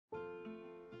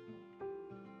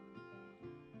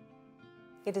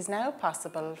It is now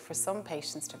possible for some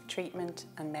patients to have treatment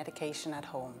and medication at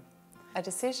home. A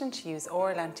decision to use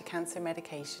oral anti-cancer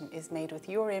medication is made with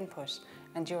your input,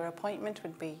 and your appointment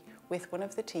would be with one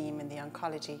of the team in the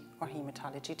Oncology or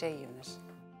Haematology Day Unit.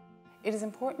 It is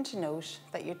important to note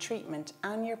that your treatment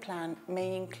and your plan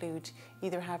may include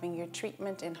either having your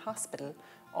treatment in hospital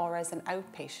or as an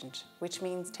outpatient, which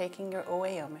means taking your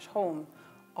OAM at home,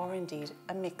 or indeed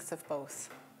a mix of both.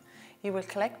 You will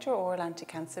collect your oral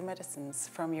anti-cancer medicines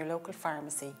from your local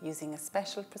pharmacy using a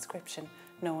special prescription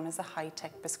known as a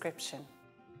high-tech prescription.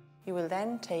 You will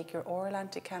then take your oral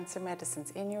anti-cancer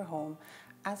medicines in your home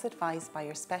as advised by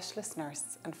your specialist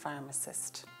nurse and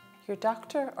pharmacist. Your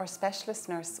doctor or specialist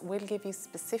nurse will give you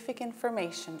specific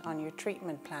information on your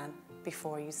treatment plan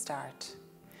before you start.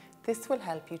 This will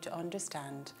help you to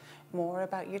understand more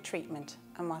about your treatment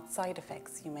and what side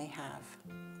effects you may have.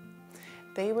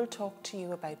 They will talk to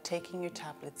you about taking your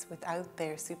tablets without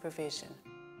their supervision.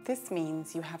 This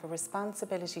means you have a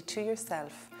responsibility to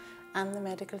yourself and the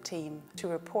medical team to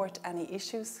report any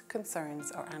issues,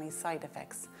 concerns or any side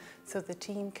effects so the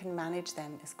team can manage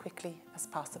them as quickly as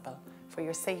possible for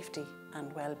your safety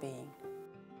and well-being.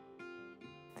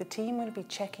 The team will be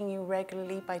checking you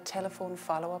regularly by telephone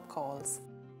follow-up calls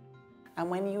and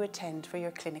when you attend for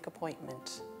your clinic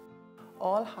appointment.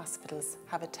 All hospitals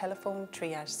have a telephone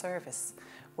triage service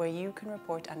where you can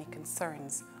report any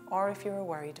concerns or if you are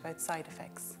worried about side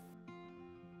effects.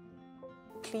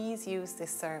 Please use this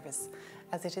service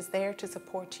as it is there to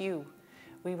support you.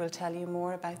 We will tell you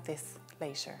more about this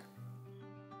later.